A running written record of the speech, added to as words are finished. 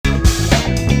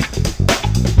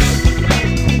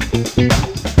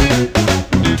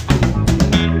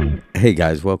Hey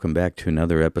guys, welcome back to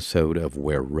another episode of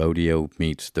Where Rodeo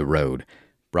Meets the Road,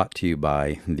 brought to you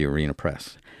by the Arena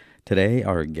Press. Today,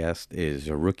 our guest is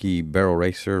a rookie barrel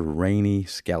racer, Rainey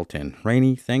Skelton.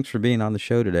 Rainey, thanks for being on the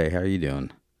show today. How are you doing?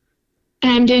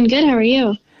 I'm doing good. How are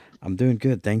you? I'm doing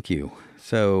good, thank you.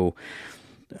 So,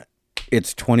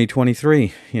 it's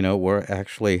 2023. We're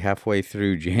actually halfway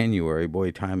through January. Boy,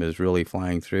 time is really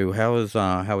flying through. How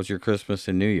was your Christmas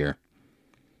and New Year?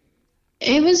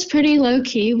 It was pretty low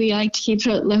key. We like to keep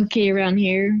it low key around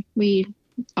here. We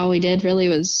all we did really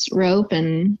was rope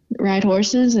and ride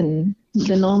horses and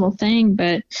the normal thing,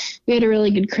 but we had a really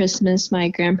good Christmas. My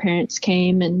grandparents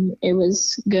came and it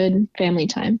was good family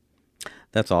time.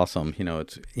 That's awesome.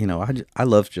 I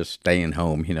love just staying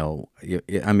home.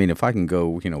 I mean, if I can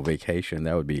go, vacation,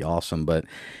 that would be awesome. But,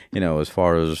 as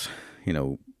far as, you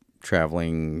know,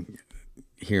 traveling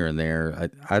here and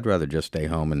there, I'd rather just stay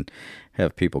home and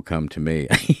have people come to me.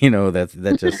 That's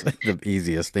just the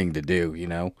easiest thing to do.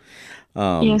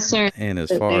 Yes, sir. And as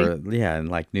far Absolutely. as, yeah, and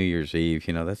like New Year's Eve,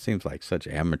 that seems like such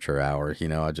amateur hour.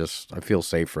 I feel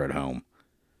safer at home.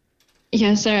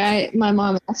 Yes, sir. My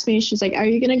mom asked me, she's like, "Are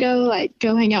you gonna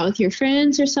go hang out with your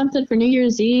friends or something for New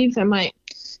Year's Eve?" I'm like,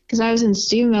 because I was in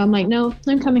Stephenville, I'm like, "No,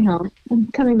 I'm coming home. I'm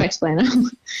coming back to Plano."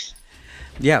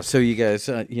 Yeah. So you guys,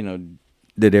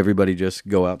 did everybody just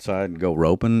go outside and go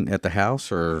roping at the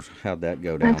house, or how'd that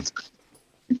go down? That's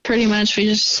pretty much.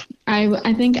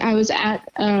 I think I was at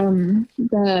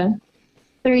the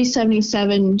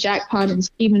 377 jackpot in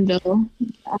Stephenville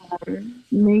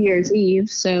New Year's Eve,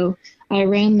 so I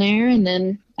ran there and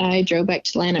then I drove back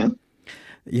to Lano.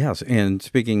 Yes. And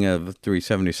speaking of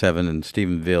 377 in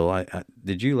Stephenville,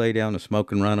 did you lay down a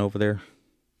smoke and run over there?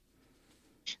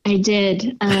 I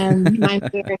did. My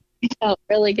mother felt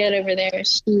really good over there.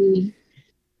 She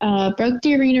broke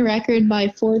the arena record by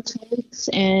 4 tenths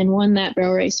and won that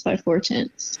barrel race by 4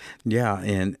 tenths. Yeah.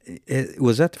 And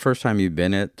was that the first time you've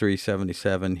been at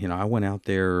 377? I went out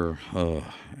there,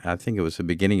 I think it was the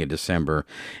beginning of December,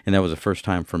 and that was the first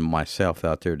time for myself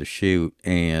out there to shoot.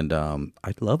 And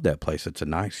I love that place. It's a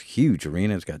nice, huge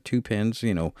arena. It's got two pins.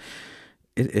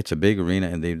 It's a big arena,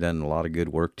 and they've done a lot of good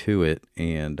work to it.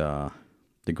 And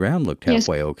the ground looked Yes,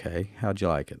 halfway okay. How'd you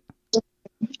like it?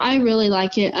 I really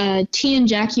like it. T and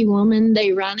Jackie Woman,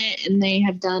 they run it and they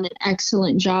have done an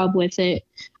excellent job with it.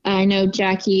 I know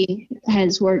Jackie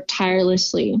has worked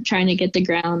tirelessly trying to get the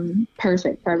ground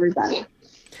perfect for everybody.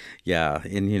 Yeah,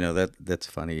 and that's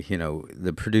funny.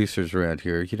 The producers around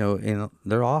here, and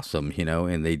they're awesome.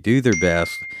 And they do their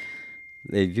best.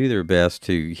 They do their best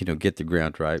to get the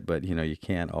ground right, but you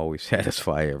can't always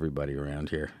satisfy everybody around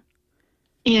here.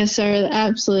 Yes, sir,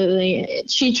 absolutely.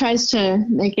 She tries to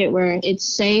make it where it's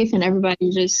safe and everybody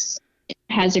just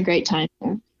has a great time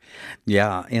there.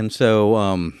 Yeah, and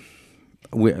so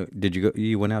did you go?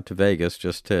 You went out to Vegas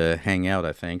just to hang out,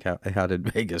 I think. How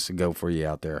did Vegas go for you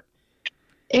out there?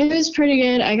 It was pretty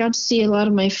good. I got to see a lot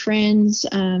of my friends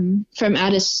from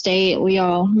out of state. We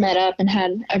all met up and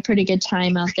had a pretty good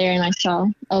time out there, and I saw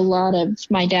a lot of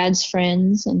my dad's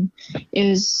friends, and it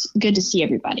was good to see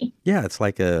everybody. Yeah, it's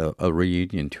like a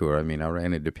reunion tour. I mean, I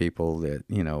ran into people that,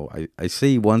 I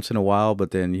see once in a while,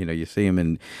 but then, you see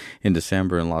them in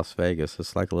December in Las Vegas.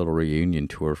 It's like a little reunion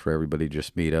tour for everybody to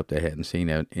just meet up. They hadn't seen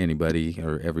anybody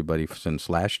or everybody since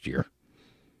last year.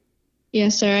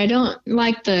 Yes, sir. I don't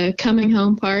like the coming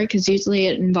home part because usually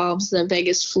it involves the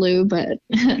Vegas flu, but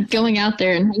going out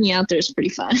there and hanging out there is pretty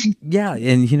fun. Yeah,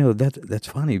 and that's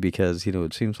funny because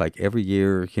it seems like every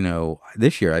year,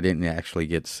 this year I didn't actually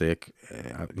get sick,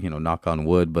 knock on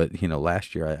wood, but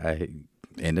last year I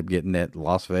end up getting that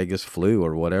Las Vegas flu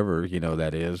or whatever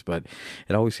that is. But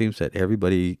it always seems that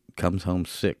everybody comes home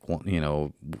sick,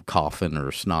 coughing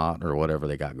or snot or whatever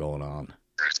they got going on.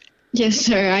 Yes,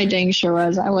 sir. I dang sure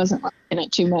was. I wasn't liking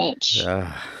it too much. Uh,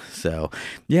 so,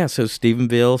 yeah, so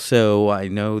Stephenville. So I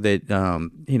know that,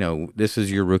 this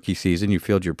is your rookie season. You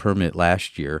filled your permit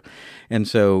last year. And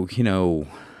so,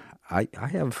 I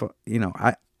have,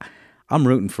 I'm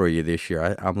rooting for you this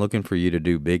year. I'm looking for you to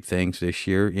do big things this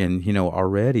year. And,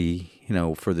 already,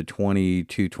 for the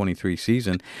 22-23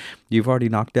 season, you've already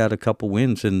knocked out a couple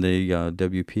wins in the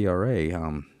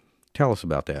WPRA. Tell us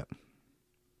about that.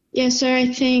 Yes, sir.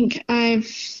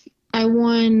 I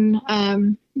won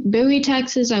Bowie,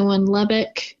 Texas. I won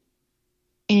Lubbock,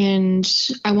 and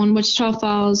I won Wichita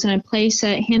Falls, and I placed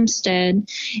at Hempstead.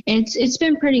 It's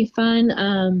been pretty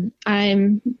fun.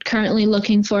 I'm currently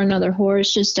looking for another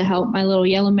horse just to help my little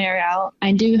yellow mare out.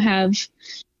 I do have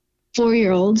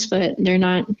 4-year-olds, but they're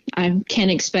not. I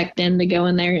can't expect them to go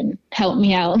in there and help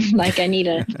me out like I need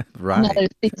Right. another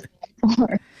season.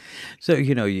 before. So,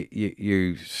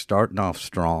 you're starting off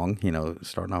strong,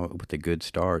 starting off with a good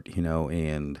start,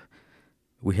 and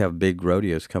we have big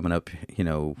rodeos coming up,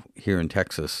 here in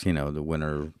Texas,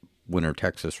 the winter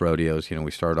Texas rodeos.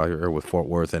 We started out here with Fort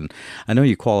Worth, and I know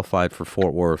you qualified for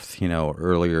Fort Worth,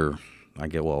 earlier. I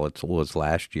get well, it was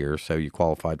last year, so you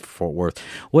qualified for Fort Worth.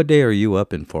 What day are you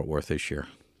up in Fort Worth this year?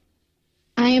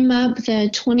 I am up the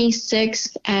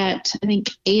 26th at, I think,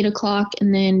 8 o'clock,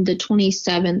 and then the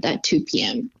 27th at 2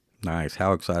 p.m. Nice.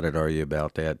 How excited are you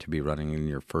about that to be running in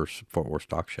your first Fort Worth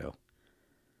stock show?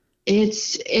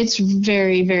 It's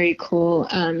very, very cool.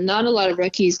 Not a lot of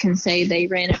rookies can say they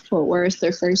ran at Fort Worth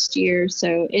their first year,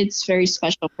 so it's very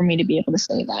special for me to be able to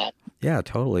say that. Yeah,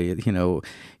 totally.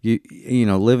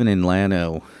 Living in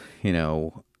Llano,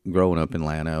 growing up in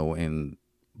Llano,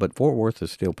 but Fort Worth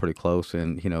is still pretty close,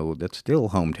 and that's still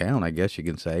hometown, I guess you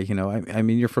can say. I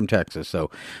mean, you're from Texas,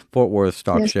 so Fort Worth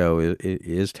Stock Yes, Show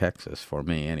is Texas for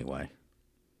me anyway.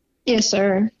 yes,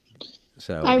 sir.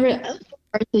 So Fort Worth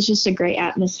is just a great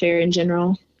atmosphere in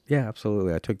general. yeah,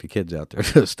 absolutely. I took the kids out there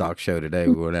to the stock show today.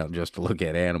 We went out just to look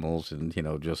at animals and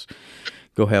just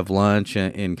go have lunch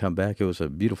and come back. It was a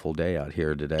beautiful day out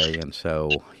here today, and so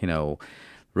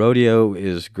rodeo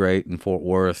is great in Fort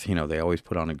Worth. They always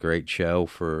put on a great show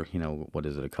for, what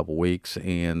is it, a couple weeks.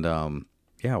 And,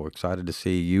 yeah, we're excited to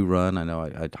see you run. I know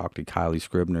I talked to Kylie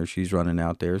Scribner. She's running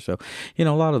out there. So, a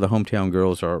lot of the hometown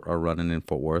girls are running in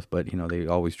Fort Worth, but, they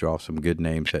always draw some good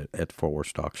names at Fort Worth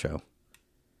Stock Show.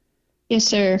 Yes,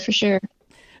 sir, for sure.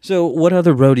 So, what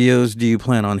other rodeos do you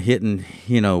plan on hitting,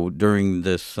 during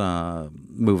this,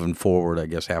 moving forward, I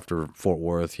guess, after Fort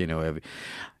Worth, you know,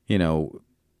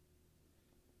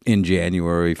 in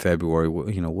January, February,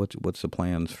 what's the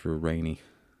plans for Rainey?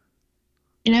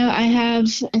 I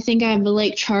think I have a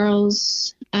Lake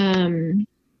Charles. I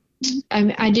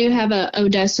do have a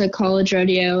Odessa College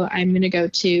Rodeo I'm going to go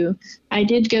to. I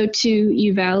did go to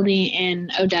Uvalde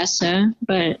and Odessa,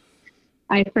 but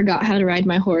I forgot how to ride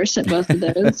my horse at both of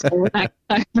those, so we're not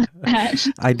going to talk about that.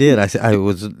 I did. I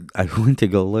went to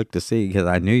go look to see because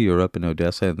I knew you were up in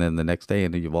Odessa, and then the next day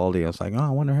in Uvalde, I was like, oh, I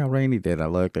wonder how Rainey did. I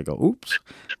looked. I go, oops,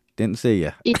 didn't see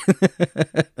you.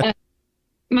 Yeah,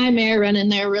 my mare running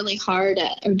there really hard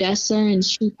at Odessa, and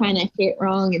she kind of hit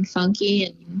wrong and funky,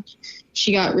 and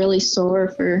she got really sore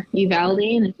for Uvalde,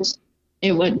 and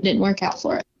didn't work out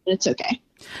for it. But it's okay.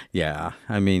 Yeah,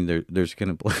 I mean, there's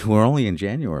gonna we're only in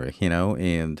January,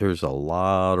 and there's a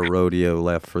lot of rodeo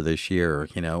left for this year,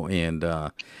 and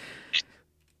I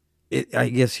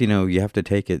guess you have to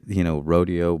take it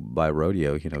rodeo by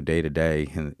rodeo, day to day,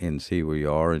 and see where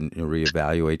you are and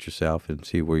reevaluate yourself and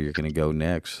see where you're going to go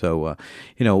next. So,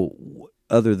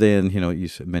 other than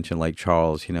mentioned Lake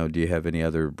Charles, do you have any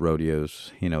other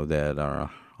rodeos that are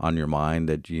on your mind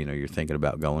that you're thinking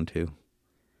about going to?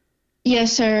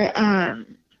 Yes, sir.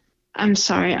 I'm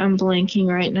sorry, I'm blanking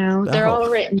right now. They're Oh. all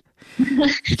written. I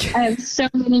have so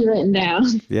many written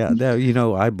down. Yeah,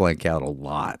 no, I blank out a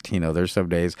lot. There's some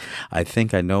days I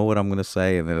think I know what I'm going to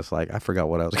say, and then it's like I forgot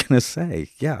what I was going to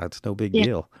say. Yeah, it's no big Yeah.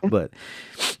 deal. But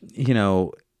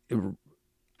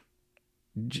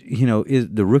is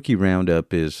the rookie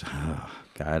roundup is.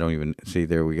 God, I don't even see.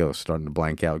 There we go, starting to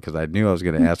blank out because I knew I was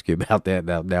going to ask you about that.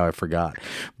 Now I forgot.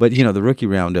 But the rookie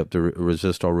roundup, the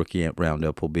Resist All Rookie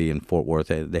Roundup, will be in Fort Worth.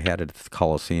 They had it at the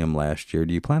Coliseum last year.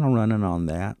 Do you plan on running on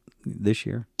that this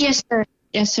year? Yes, sir.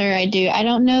 Yes, sir, I do. I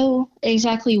don't know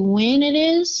exactly when it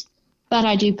is, but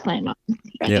I do plan on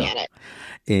running Yeah. at it.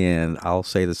 And I'll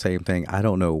say the same thing. I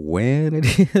don't know when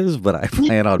it is, but I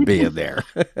plan on being there.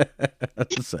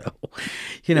 So,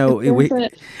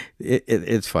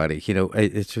 it's funny.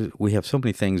 It's just, we have so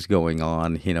many things going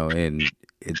on. And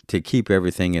to keep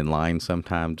everything in line,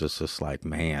 sometimes it's just like,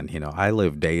 man. I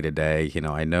live day to day.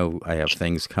 I know I have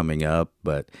things coming up,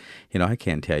 but I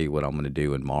can't tell you what I'm going to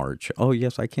do in March. Oh,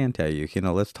 yes, I can tell you.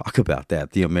 Let's talk about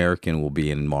that. The American will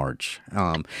be in March.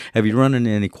 Have you run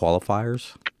into any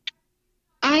qualifiers?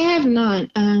 I have not.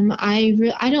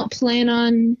 I don't plan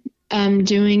on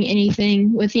doing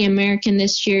anything with the American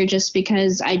this year just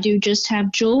because I do just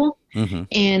have Jewel, Mm-hmm.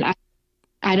 and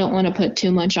I don't want to put too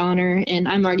much on her, and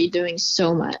I'm already doing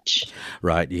so much.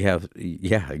 Right. Yeah,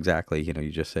 exactly.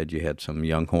 You just said you had some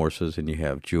young horses and you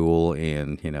have Jewel,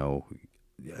 and,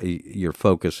 your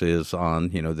focus is on,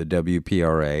 the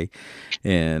WPRA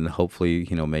and hopefully,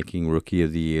 making Rookie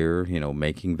of the Year,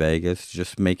 making Vegas,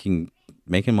 just making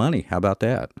money. How about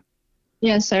that?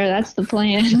 Yes, sir. That's the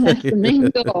plan. That's the main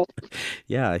goal.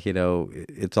 Yeah,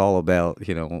 it's all about,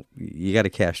 you got to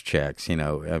cash checks, I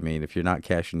mean, if you're not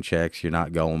cashing checks, you're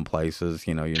not going places,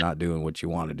 you're not doing what you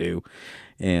want to do.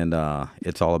 And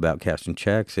it's all about cashing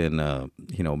checks and,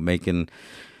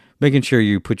 making sure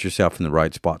you put yourself in the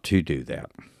right spot to do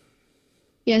that.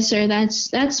 Yes, sir.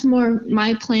 That's more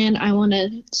my plan. I want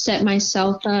to set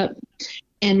myself up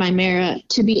and my Mara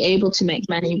to be able to make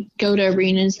money, go to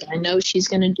arenas that I know she's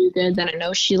going to do good, that I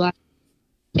know she likes,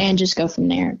 and just go from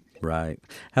there. Right.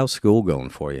 How's school going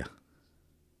for you?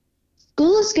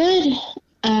 School is good.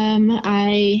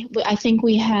 I think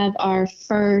we have our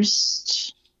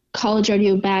first college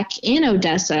rodeo back in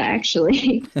Odessa,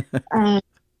 actually.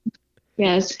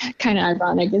 Yeah, it's kind of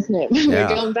ironic, isn't it? We're Yeah.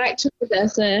 going back to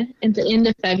Odessa at the end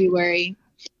of February.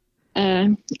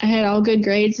 I had all good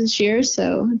grades this year,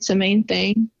 so it's the main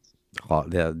thing. Oh,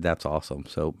 yeah, that's awesome.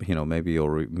 So, maybe you'll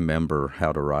remember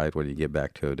how to ride when you get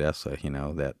back to Odessa,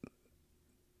 that.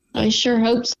 I sure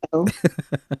hope so.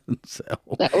 So,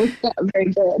 That worked out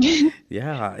very good.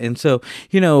 yeah. And so,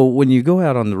 when you go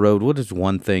out on the road, what is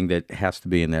one thing that has to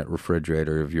be in that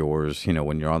refrigerator of yours,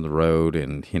 when you're on the road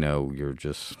and, you're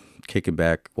just kicking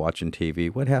back, watching TV?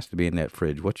 What has to be in that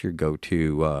fridge? What's your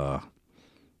go-to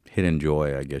hidden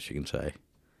joy, I guess you can say?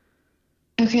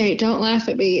 Okay, don't laugh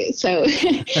at me. So,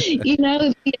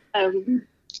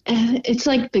 it's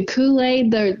like the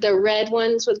Kool-Aid, the red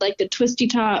ones with like the twisty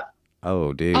top. Oh,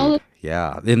 All dude. of,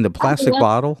 Yeah. In the I plastic love,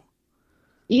 bottle?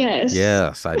 yes,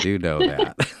 Yes, I do know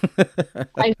that.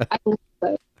 I love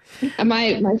those.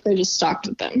 My fridge is stocked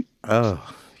with them.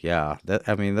 Oh, yeah.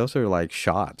 Those are like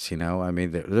shots,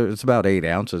 it's about 8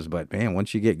 ounces, but man,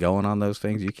 once you get going on those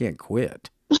things, you can't quit.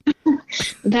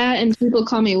 That and people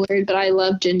call me weird, but I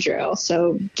love ginger ale.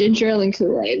 So ginger ale and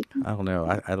Kool-Aid. I don't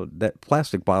know. I don't, that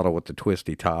plastic bottle with the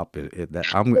twisty top,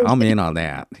 I'm in on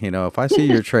that. If I see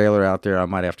your trailer out there, I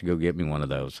might have to go get me one of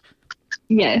those.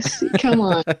 Yes, come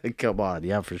on. Come on,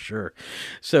 yeah, for sure.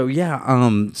 So yeah,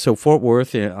 so Fort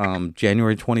Worth,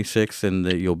 January 26th, and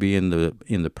you'll be in the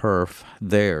perf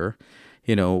there.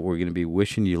 We're going to be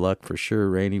wishing you luck for sure,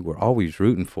 Rainey. We're always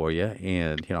rooting for you,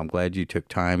 and I'm glad you took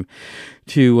time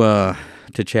to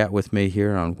chat with me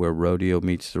here on Where Rodeo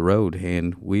Meets the Road.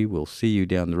 And we will see you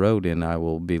down the road, and I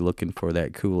will be looking for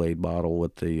that Kool-Aid bottle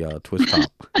with the twist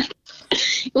top.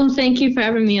 Well, thank you for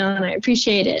having me on. I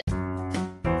appreciate it.